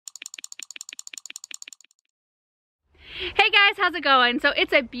guys, how's it going? So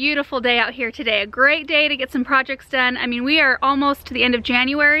it's a beautiful day out here today. A great day to get some projects done. I mean, we are almost to the end of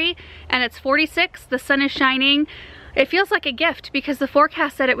January and it's 46. The sun is shining. It feels like a gift because the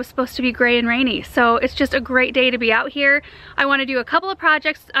forecast said it was supposed to be gray and rainy. So it's just a great day to be out here. I want to do a couple of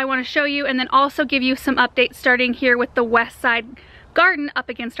projects I want to show you and then also give you some updates starting here with the west side garden up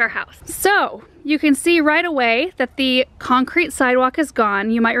against our house. So you can see right away that the concrete sidewalk is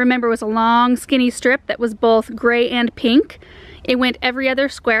gone. You might remember it was a long skinny strip that was both gray and pink. It went every other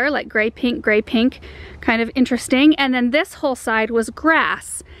square, like gray, pink, kind of interesting. And then this whole side was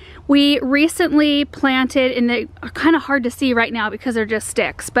grass. We recently planted, and they are kind of hard to see right now because they're just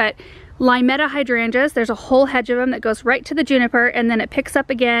sticks, but limetta hydrangeas. There's a whole hedge of them that goes right to the juniper, and then it picks up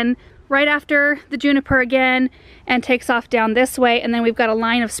again right after the juniper again and takes off down this way, and then we've got a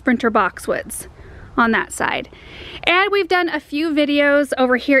line of sprinter boxwoods on that side. And we've done a few videos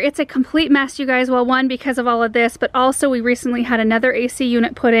over here. It's a complete mess, you guys. Well, one, because of all of this, but also we recently had another AC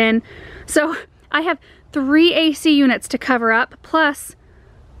unit put in. So I have 3 AC units to cover up, plus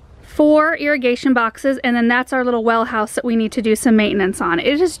 4 irrigation boxes, and then that's our little well house that we need to do some maintenance on.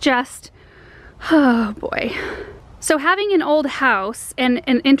 It is just, oh boy. So having an old house and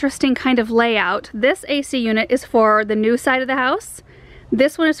an interesting kind of layout, this AC unit is for the new side of the house.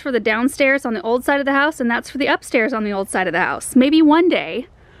 This one is for the downstairs on the old side of the house, and that's for the upstairs on the old side of the house. Maybe one day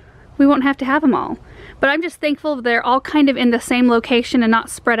we won't have to have them all. But I'm just thankful they're all kind of in the same location and not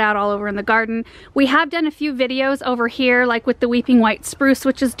spread out all over in the garden. We have done a few videos over here, like with the weeping white spruce,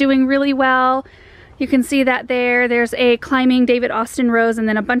 which is doing really well. You can see that there. There's a climbing David Austin rose and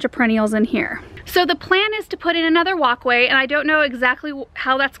then a bunch of perennials in here. So the plan is to put in another walkway, and I don't know exactly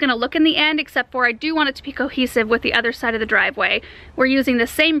how that's gonna look in the end, except for I do want it to be cohesive with the other side of the driveway. We're using the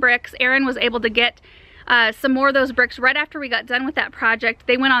same bricks. Aaron was able to get some more of those bricks right after we got done with that project.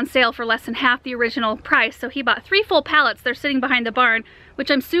 They went on sale for less than half the original price, so he bought 3 full pallets. They're sitting behind the barn, which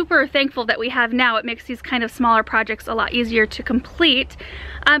I'm super thankful that we have now. It makes these kind of smaller projects a lot easier to complete,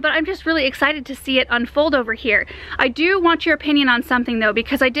 but I'm just really excited to see it unfold over here. I do want your opinion on something though,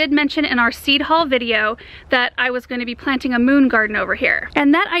 because I did mention in our seed haul video that I was going to be planting a moon garden over here.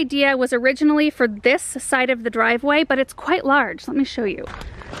 And that idea was originally for this side of the driveway, but it's quite large. Let me show you.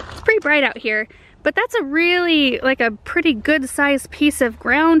 It's pretty bright out here. But that's a really, like a pretty good sized piece of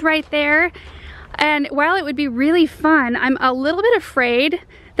ground right there. And while it would be really fun, I'm a little bit afraid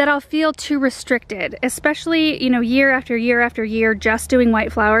that I'll feel too restricted, especially, you know, year after year after year just doing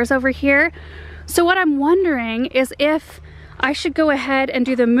white flowers over here. So what I'm wondering is if I should go ahead and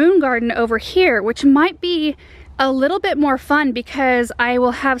do the moon garden over here, which might be a little bit more fun because I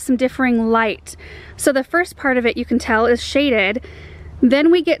will have some differing light. So the first part of it, you can tell, is shaded.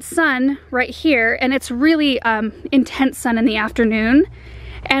 Then we get sun right here, and it's really intense sun in the afternoon.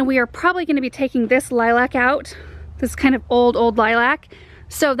 And we are probably going to be taking this lilac out, this kind of old lilac.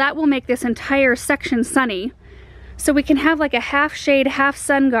 So that will make this entire section sunny. So we can have like a half shade, half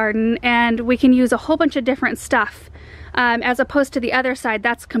sun garden, and we can use a whole bunch of different stuff. As opposed to the other side,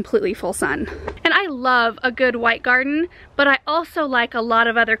 that's completely full sun. And I love a good white garden, but I also like a lot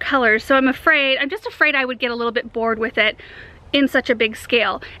of other colors. So I'm just afraid I would get a little bit bored with it in such a big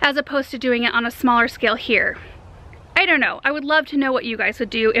scale, as opposed to doing it on a smaller scale here. I don't know. I would love to know what you guys would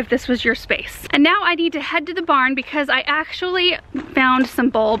do if this was your space. And now I need to head to the barn because I actually found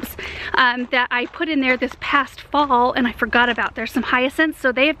some bulbs that I put in there this past fall and I forgot about. There's some hyacinths,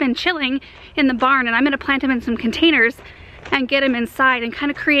 so they have been chilling in the barn, and I'm gonna plant them in some containers and get them inside and kind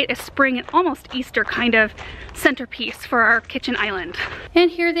of create a spring and almost Easter kind of centerpiece for our kitchen island.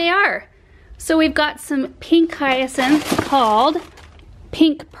 And here they are. So we've got some pink hyacinths called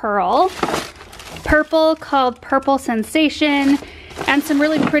Pink Pearl, purple called Purple Sensation, and some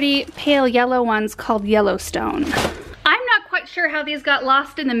really pretty pale yellow ones called Yellowstone. I'm not quite sure how these got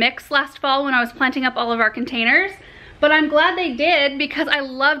lost in the mix last fall when I was planting up all of our containers, but I'm glad they did because I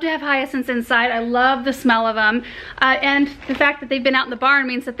love to have hyacinths inside. I love the smell of them, and the fact that they've been out in the barn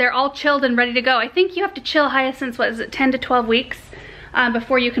means that they're all chilled and ready to go. I think you have to chill hyacinths, what is it, 10 to 12 weeks?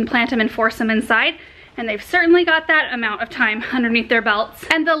 Before you can plant them and force them inside. And they've certainly got that amount of time underneath their belts.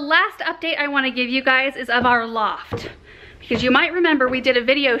 And the last update I want to give you guys is of our loft. Because you might remember we did a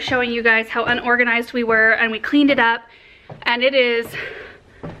video showing you guys how unorganized we were, and we cleaned it up, and it is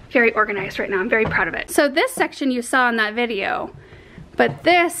very organized right now. I'm very proud of it. So this section you saw in that video, but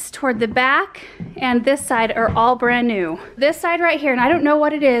this toward the back and this side are all brand new. This side right here, and I don't know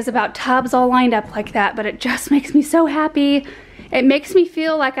what it is about tubs all lined up like that, but it just makes me so happy. It makes me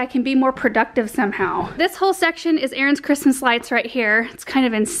feel like I can be more productive somehow. This whole section is Aaron's Christmas lights right here. It's kind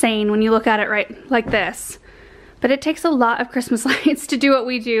of insane when you look at it right like this. but it takes a lot of Christmas lights to do what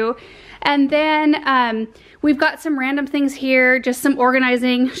we do. And then we've got some random things here, just some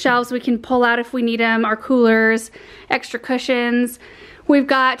organizing shelves we can pull out if we need them, our coolers, extra cushions. We've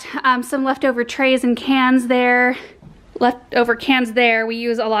got some leftover trays and cans there. Leftover cans there, we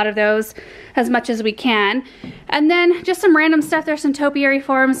use a lot of those as much as we can. And then just some random stuff. There's some topiary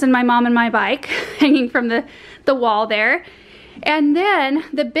forms and my mom and my bike hanging from the wall there. And then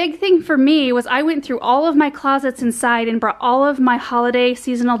the big thing for me was I went through all of my closets inside and brought all of my holiday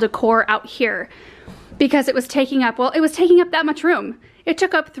seasonal decor out here because it was taking up, well, it was taking up that much room. It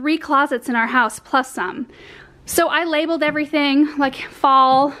took up 3 closets in our house plus some. So I labeled everything like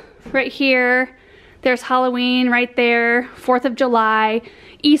fall right here. There's Halloween right there, 4th of July,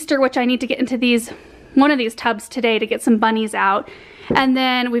 Easter, which I need to get into one of these tubs today to get some bunnies out. And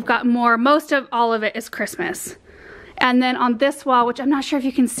then we've got more, most of all of it is Christmas. And then on this wall, which I'm not sure if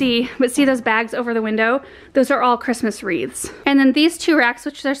you can see, but see those bags over the window? Those are all Christmas wreaths. And then these 2 racks,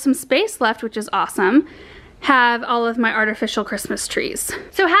 which there's some space left, which is awesome, have all of my artificial Christmas trees.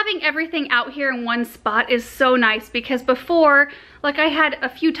 So having everything out here in one spot is so nice because before, like I had a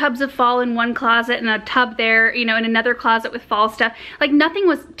few tubs of fall in one closet and a tub there, you know, in another closet with fall stuff. Like nothing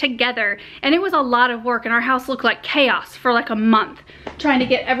was together and it was a lot of work and our house looked like chaos for like a month trying to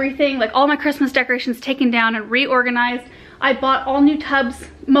get everything, like all my Christmas decorations taken down and reorganized. I bought all new tubs,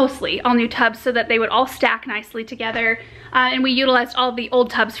 mostly all new tubs so that they would all stack nicely together. And we utilized all the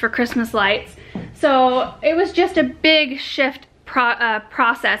old tubs for Christmas lights. So it was just a big shift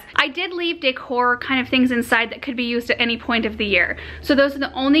process. I did leave decor kind of things inside that could be used at any point of the year. So those are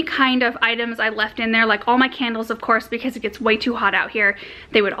the only kind of items I left in there, like all my candles, of course, because it gets way too hot out here.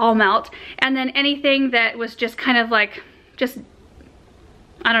 They would all melt. And then anything that was just kind of like, just,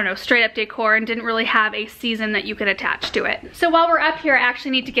 I don't know, straight up decor and didn't really have a season that you could attach to it. So while we're up here, I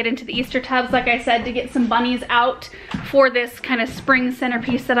actually need to get into the Easter tubs, like I said, to get some bunnies out for this kind of spring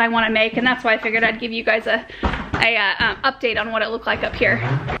centerpiece that I want to make. And that's why I figured I'd give you guys a update on what it looked like up here.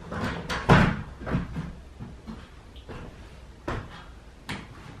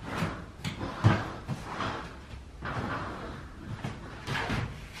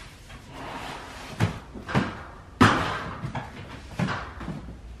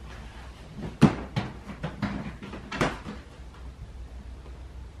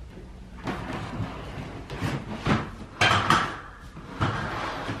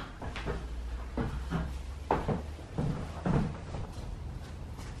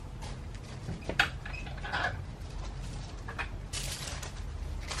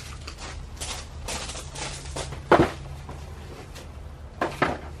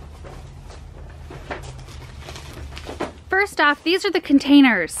 First off, these are the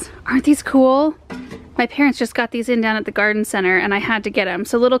containers. Aren't these cool? My parents just got these in down at the garden center and I had to get them.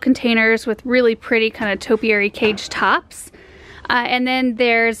 So little containers with really pretty kind of topiary cage tops. And then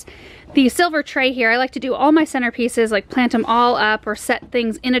there's the silver tray here. I like to do all my centerpieces, like plant them all up or set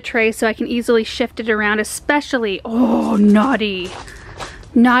things in a tray so I can easily shift it around, especially, oh, naughty.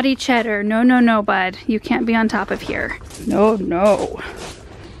 Naughty cheddar. No, no, no, bud. You can't be on top of here. No, no.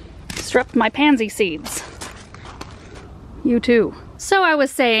 Disrupt my pansy seeds. You too. So I was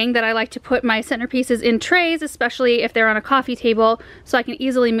saying that I like to put my centerpieces in trays, especially if they're on a coffee table, so I can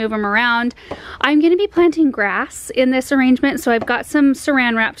easily move them around. I'm going to be planting grass in this arrangement, so I've got some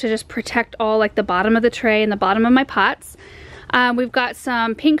saran wrap to just protect all like the bottom of the tray and the bottom of my pots. We've got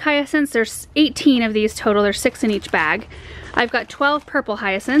some pink hyacinths. There's 18 of these total. There's 6 in each bag. I've got 12 purple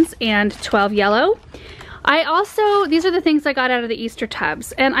hyacinths and 12 yellow. I also, these are the things I got out of the Easter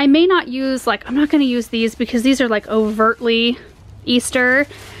tubs, and I may not use, like, I'm not going to use these because these are like overtly Easter.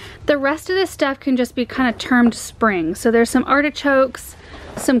 The rest of this stuff can just be kind of termed spring. So there's some artichokes,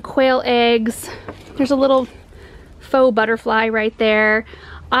 some quail eggs, there's a little faux butterfly right there.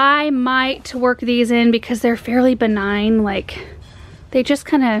 I might work these in because they're fairly benign, like they just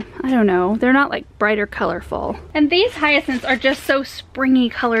kind of, I don't know, they're not like bright or colorful. And these hyacinths are just so springy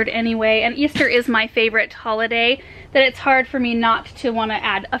colored anyway, and Easter is my favorite holiday that it's hard for me not to want to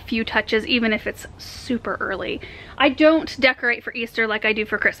add a few touches even if it's super early. I don't decorate for Easter like I do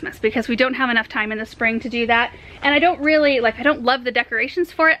for Christmas because we don't have enough time in the spring to do that, and I don't really, like, I don't love the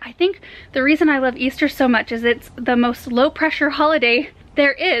decorations for it. I think the reason I love Easter so much is it's the most low pressure holiday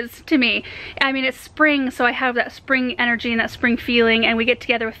there is to me. I mean, it's spring, so I have that spring energy and that spring feeling, and we get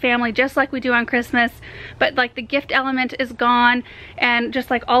together with family just like we do on Christmas, but like the gift element is gone, and just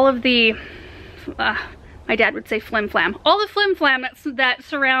like all of the my dad would say flim flam. All the flim flam that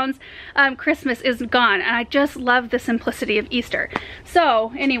surrounds Christmas is gone, and I just love the simplicity of Easter.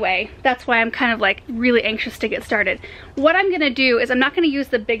 So anyway, that's why I'm kind of like really anxious to get started. What I'm gonna do is I'm not gonna use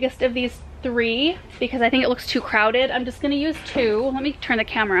the biggest of these 3 because I think it looks too crowded. I'm just gonna use 2. Let me turn the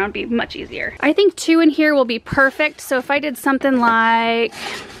camera around, it'll be much easier. I think 2 in here will be perfect. So if I did something like,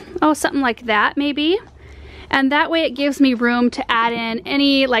 oh, something like that maybe. And that way it gives me room to add in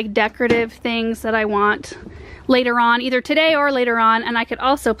any like decorative things that I want later on, either today or later on. And I could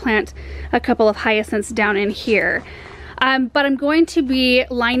also plant a couple of hyacinths down in here. But I'm going to be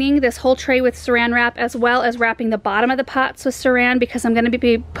lining this whole tray with saran wrap, as well as wrapping the bottom of the pots with saran, because I'm going to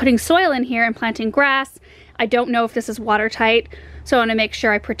be putting soil in here and planting grass. I don't know if this is watertight, so I want to make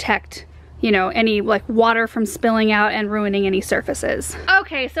sure I protect, you know, any like water from spilling out and ruining any surfaces.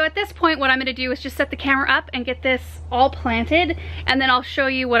 Okay, so at this point what I'm going to do is just set the camera up and get this all planted, and then I'll show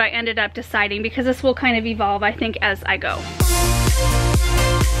you what I ended up deciding, because this will kind of evolve, I think, as I go.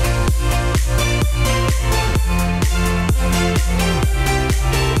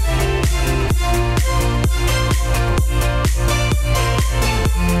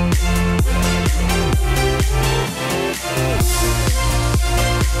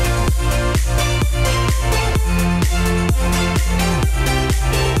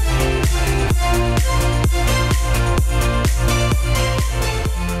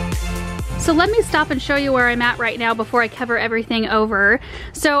 So let me stop and show you where I'm at right now before I cover everything over.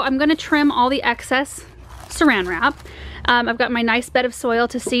 So I'm gonna trim all the excess saran wrap. I've got my nice bed of soil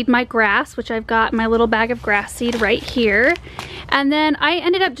to seed my grass, which I've got my little bag of grass seed right here. And then I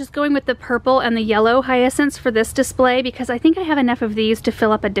ended up just going with the purple and the yellow hyacinths for this display, because I think I have enough of these to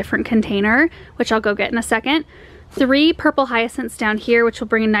fill up a different container, which I'll go get in a second. 3 purple hyacinths down here, which will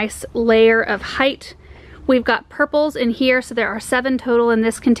bring a nice layer of height. We've got purples in here, so there are 7 total in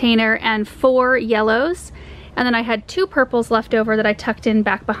this container, and 4 yellows. And then I had 2 purples left over that I tucked in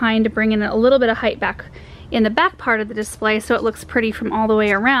back behind to bring in a little bit of height back in the back part of the display, so it looks pretty from all the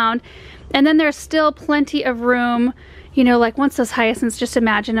way around. And then there's still plenty of room, you know, like once those hyacinths, just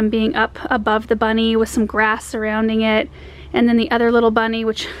imagine them being up above the bunny with some grass surrounding it. And then the other little bunny,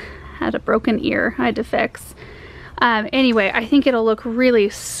 which had a broken ear I had to fix. Anyway, I think it'll look really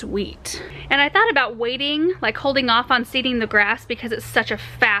sweet. And I thought about waiting, like holding off on seeding the grass, because it's such a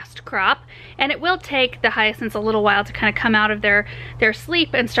fast crop, and it will take the hyacinths a little while to kind of come out of their sleep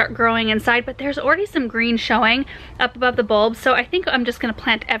and start growing inside, but there's already some green showing up above the bulbs, so I think I'm just gonna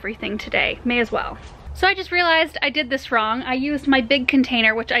plant everything today, may as well. So I just realized I did this wrong. I used my big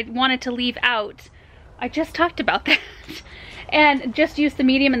container, which I wanted to leave out. I just talked about that. And just used the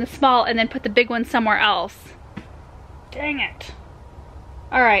medium and the small, and then put the big one somewhere else. Dang it.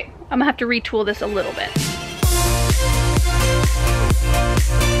 All right, I'm gonna have to retool this a little bit.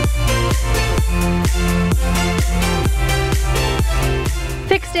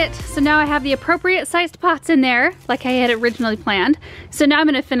 Fixed it, so now I have the appropriate sized pots in there, like I had originally planned. So now I'm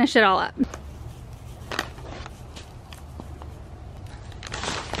gonna finish it all up.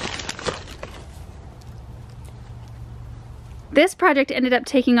 This project ended up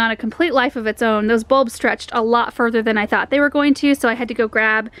taking on a complete life of its own. Those bulbs stretched a lot further than I thought they were going to, so I had to go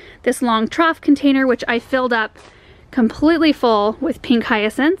grab this long trough container, which I filled up completely full with pink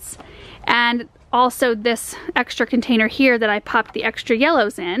hyacinths, and also this extra container here that I popped the extra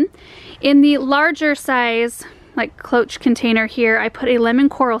yellows in. In the larger size, like cloche container here, I put a lemon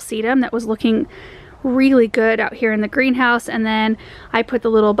coral sedum that was looking really good out here in the greenhouse, and then I put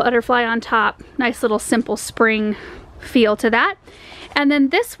the little butterfly on top. Nice little simple spring feel to that. And then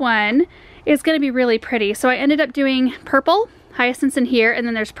this one is going to be really pretty. So I ended up doing purple hyacinths in here, and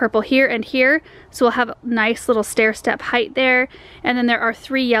then there's purple here and here. So we'll have a nice little stair step height there. And then there are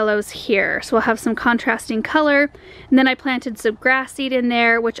 3 yellows here. So we'll have some contrasting color. And then I planted some grass seed in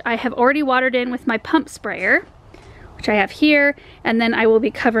there, which I have already watered in with my pump sprayer, which I have here. And then I will be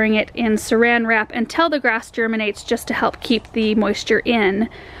covering it in saran wrap until the grass germinates, just to help keep the moisture in.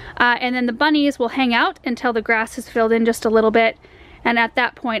 And then the bunnies will hang out until the grass is filled in just a little bit, and at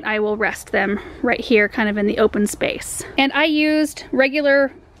that point I will rest them right here kind of in the open space. And I used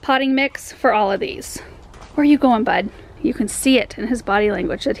regular potting mix for all of these. Where are you going, bud? You can see it in his body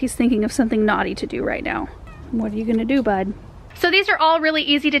language that he's thinking of something naughty to do right now. What are you gonna do, bud? So these are all really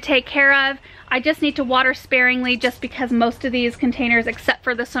easy to take care of. I just need to water sparingly, just because most of these containers, except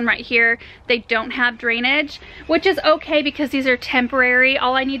for this one right here, they don't have drainage, which is okay because these are temporary.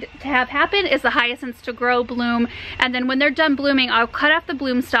 All I need to have happen is the hyacinths to grow, bloom, and then when they're done blooming, I'll cut off the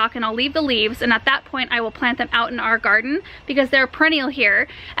bloom stalk and I'll leave the leaves, and at that point I will plant them out in our garden because they're perennial here.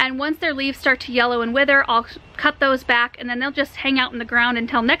 And once their leaves start to yellow and wither, I'll cut those back, and then they'll just hang out in the ground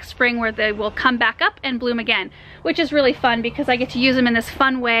until next spring, where they will come back up and bloom again, which is really fun because I get to use them in this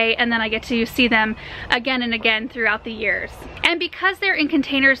fun way, and then I get to see see them again and again throughout the years. And because they're in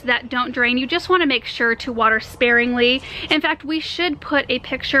containers that don't drain, you just want to make sure to water sparingly. In fact, we should put a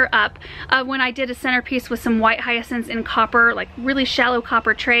picture up of when I did a centerpiece with some white hyacinths in copper, like really shallow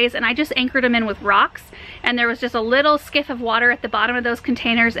copper trays, and I just anchored them in with rocks, and there was just a little skiff of water at the bottom of those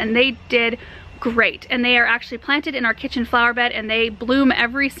containers, and they did great. And they are actually planted in our kitchen flower bed, and they bloom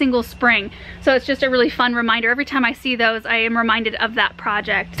every single spring. So it's just a really fun reminder. Every time I see those, I am reminded of that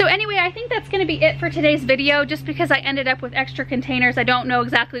project. So anyway, I think that's gonna be it for today's video. Just because I ended up with extra containers, I don't know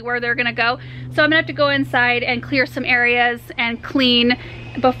exactly where they're gonna go. So I'm gonna have to go inside and clear some areas and clean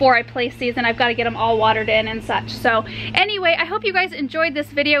before I place these, and I've got to get them all watered in and such. So anyway, I hope you guys enjoyed this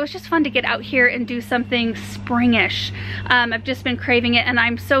video. It was just fun to get out here and do something springish. I've just been craving it, and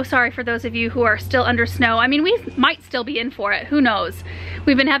I'm so sorry for those of you who are still under snow. I mean, we might still be in for it, who knows.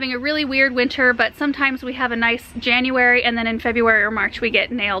 We've been having a really weird winter, but sometimes we have a nice January, and then in February or March we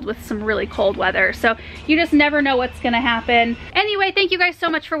get nailed with some really cold weather. So you just never know what's gonna happen. Anyway, thank you guys so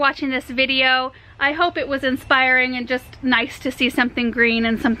much for watching this video. I hope it was inspiring and just nice to see something green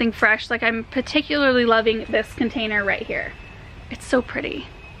and something fresh. Like, I'm particularly loving this container right here. It's so pretty.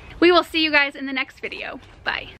 We will see you guys in the next video. Bye.